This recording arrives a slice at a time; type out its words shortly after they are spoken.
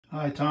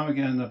Hi, Tom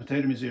again, the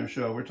Potato Museum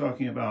Show. We're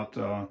talking about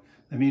the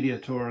media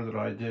tour that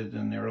I did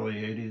in the early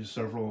 80s,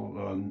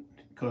 several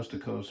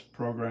coast-to-coast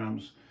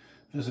programs,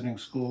 visiting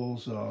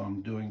schools,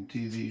 doing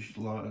TV,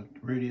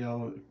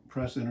 radio,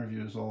 press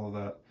interviews, all of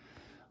that.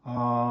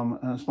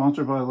 And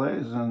sponsored by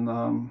Lay's, and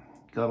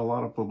got a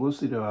lot of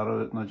publicity out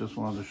of it, and I just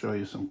wanted to show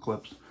you some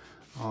clips.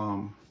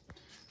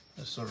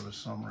 As sort of a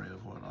summary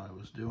of what I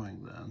was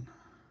doing then.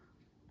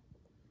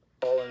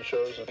 Call-in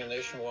shows, a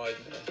nationwide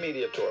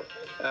media tour,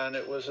 and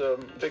it was a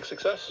big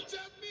success.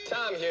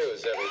 Tom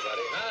Hughes,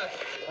 everybody. Huh?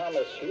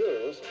 Thomas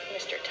Hughes.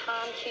 Mr.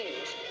 Tom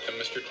Hughes. And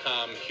Mr.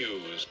 Tom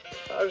Hughes.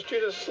 I was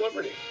treated as a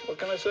celebrity. What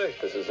can I say?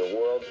 This is the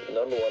world's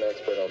 #1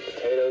 expert on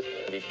potatoes.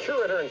 The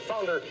curator and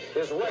founder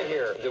is right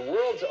here. The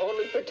world's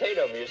only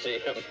potato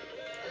museum.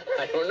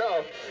 I don't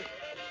know.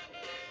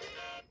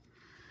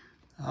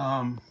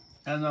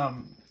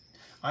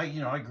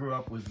 I grew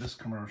up with this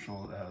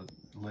commercial,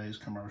 Lay's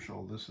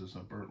commercial. This is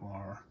a Bert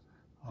Lahr,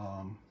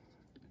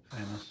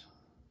 famous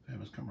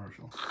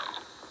commercial.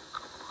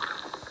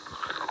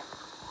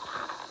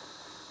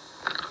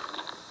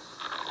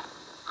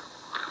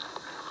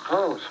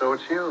 Oh, so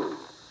it's you.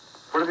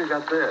 What have you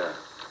got there?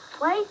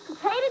 Lay's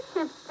potato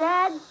chips,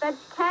 Dad. Bet you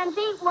can't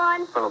eat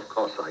one. Well, of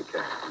course I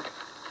can.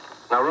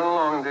 Now run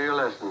along and do your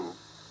lesson.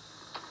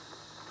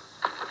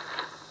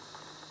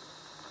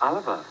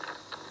 Oliver.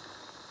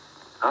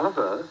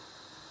 Oliver,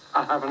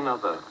 I'll have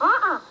another.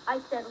 I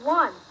said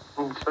one.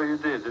 So you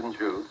did, didn't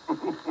you?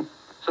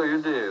 So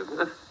you did.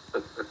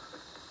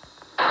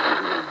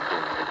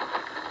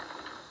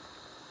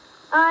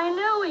 I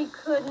knew he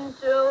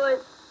couldn't do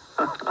it.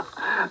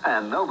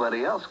 And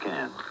nobody else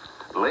can.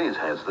 Lay's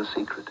has the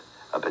secret.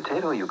 A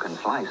potato you can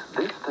slice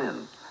this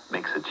thin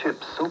makes a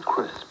chip so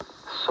crisp,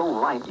 so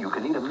light you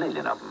can eat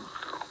 1,000,000 of them.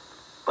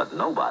 But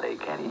nobody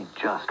can eat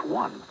just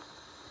one.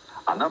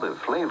 Another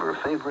flavor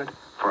favorite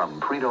from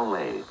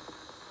Frito-Lay.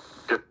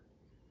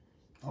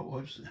 Oh,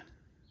 whoops.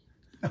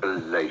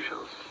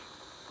 Delicious.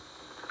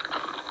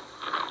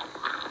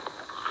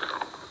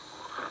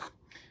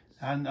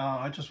 And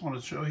I just want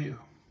to show you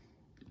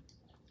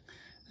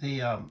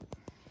the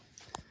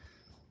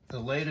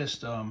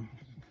latest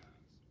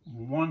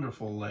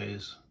wonderful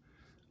Lay's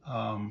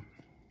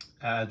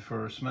ad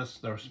for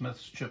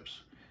Smith's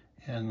chips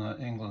in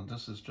England.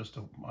 This is just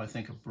I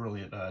think a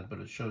brilliant ad, but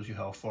it shows you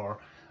how far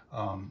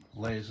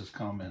Lay's has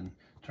come in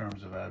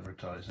terms of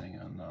advertising.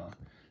 And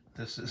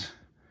this is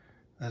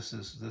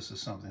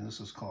something. This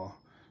is called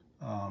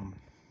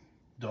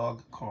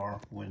dog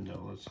car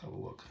window. Let's have a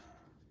look.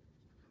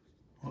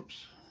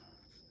 Whoops.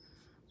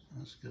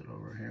 Let's get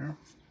over here.